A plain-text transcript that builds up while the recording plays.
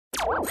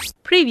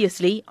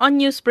Previously on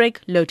Newsbreak,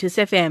 Lotus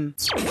FM.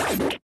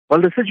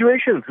 Well, the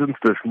situation since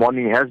this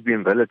morning has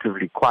been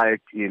relatively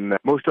quiet in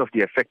most of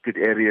the affected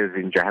areas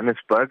in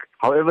Johannesburg.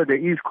 However, there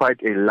is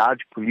quite a large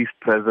police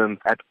presence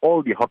at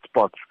all the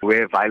hotspots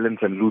where violence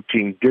and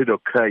looting did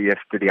occur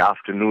yesterday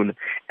afternoon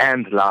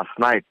and last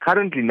night.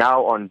 Currently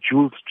now on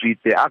Jules Street,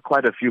 there are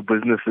quite a few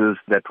businesses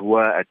that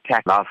were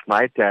attacked last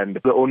night, and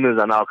the owners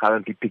are now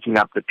currently picking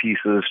up the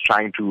pieces,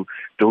 trying to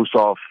dose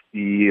off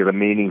the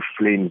remaining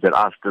flames that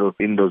are still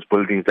in those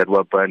buildings that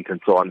were burnt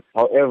and so on.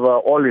 However,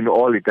 all in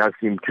all, it does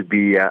seem to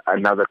be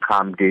another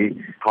calm day.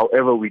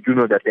 However, we do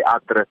know that there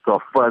are threats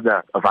of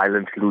further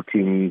violent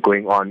looting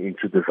going on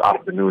into this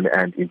afternoon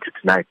and into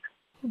tonight.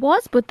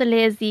 Was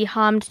Buthelezi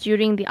harmed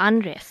during the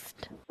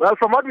unrest? Well,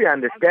 from what we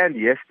understand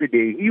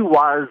yesterday, he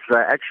was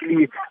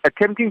actually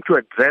attempting to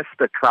address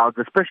the crowds,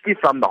 especially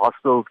from the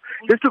hostels,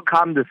 just to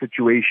calm the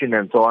situation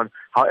and so on.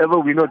 However,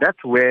 we know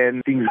that's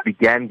when things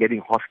began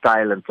getting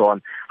hostile and so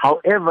on.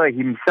 However,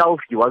 himself,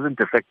 he wasn't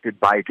affected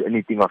by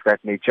anything of that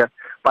nature.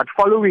 But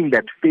following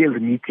that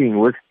failed meeting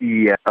with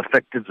the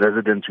affected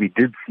residents, we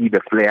did see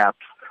the flare-ups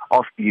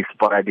of the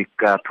sporadic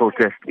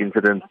protest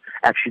incidents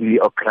actually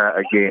occur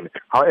again.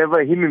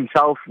 However, him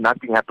himself,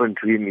 nothing happened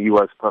to him. He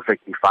was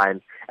perfectly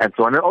fine and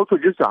so on. And also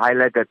just to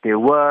highlight that there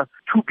were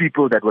 2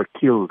 people that were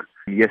killed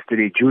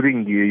yesterday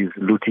during these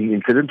looting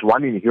incidents,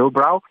 one in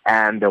Hillbrow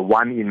and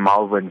one in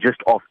Malvern, just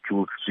off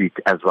Jules Street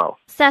as well.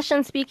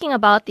 Sashin, speaking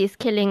about these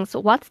killings,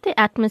 what's the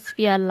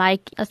atmosphere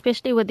like,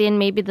 especially within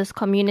maybe this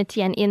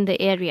community and in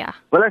the area?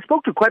 Well, I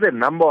spoke to quite a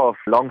number of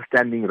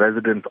long-standing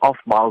residents of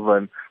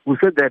Malvern who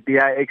said that they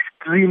are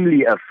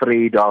extremely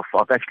afraid of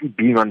actually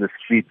being on the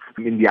streets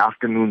in the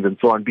afternoons and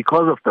so on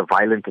because of the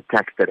violent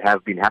attacks that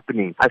have been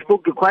happening. I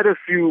spoke to quite a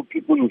few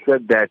people who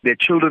said that their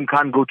children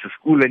can't go to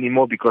school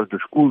anymore because the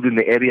schools in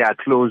the area are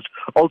closed,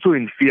 also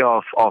in fear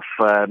of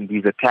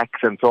these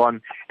attacks and so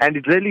on. And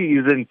it really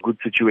isn't a good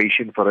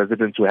situation for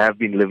residents who have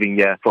been living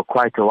here for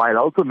quite a while.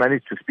 I also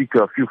managed to speak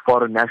to a few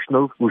foreign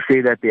nationals who say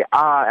that they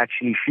are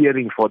actually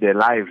fearing for their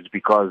lives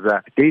because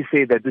they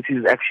say that this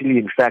is actually,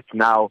 in fact,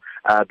 now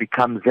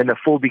become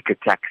xenophobic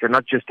attacks and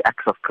not just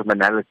acts of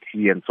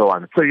criminality and so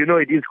on. So,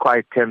 it is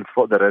quite tense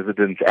for the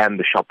residents and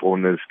the shop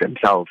owners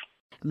themselves.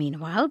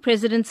 Meanwhile,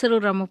 President Cyril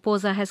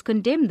Ramaphosa has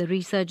condemned the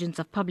resurgence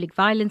of public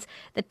violence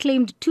that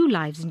claimed 2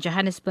 lives in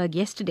Johannesburg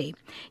yesterday.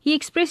 He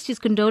expressed his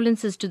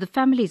condolences to the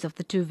families of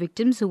the 2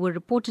 victims who were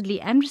reportedly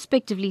and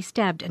respectively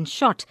stabbed and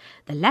shot,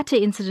 the latter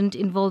incident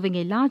involving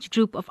a large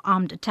group of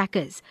armed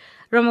attackers.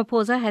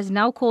 Ramaphosa has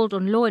now called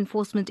on law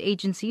enforcement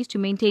agencies to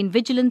maintain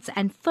vigilance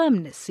and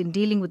firmness in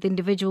dealing with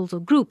individuals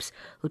or groups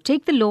who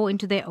take the law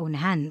into their own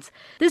hands.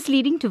 This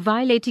leading to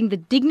violating the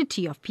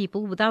dignity of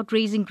people without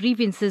raising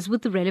grievances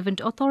with the relevant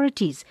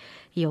authorities.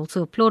 He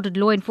also applauded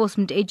law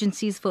enforcement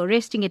agencies for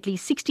arresting at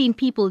least 16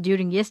 people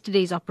during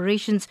yesterday's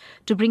operations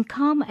to bring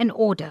calm and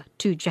order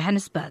to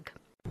Johannesburg.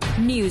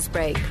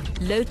 Newsbreak,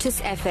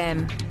 Lotus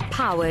FM,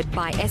 powered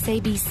by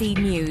SABC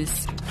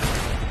News.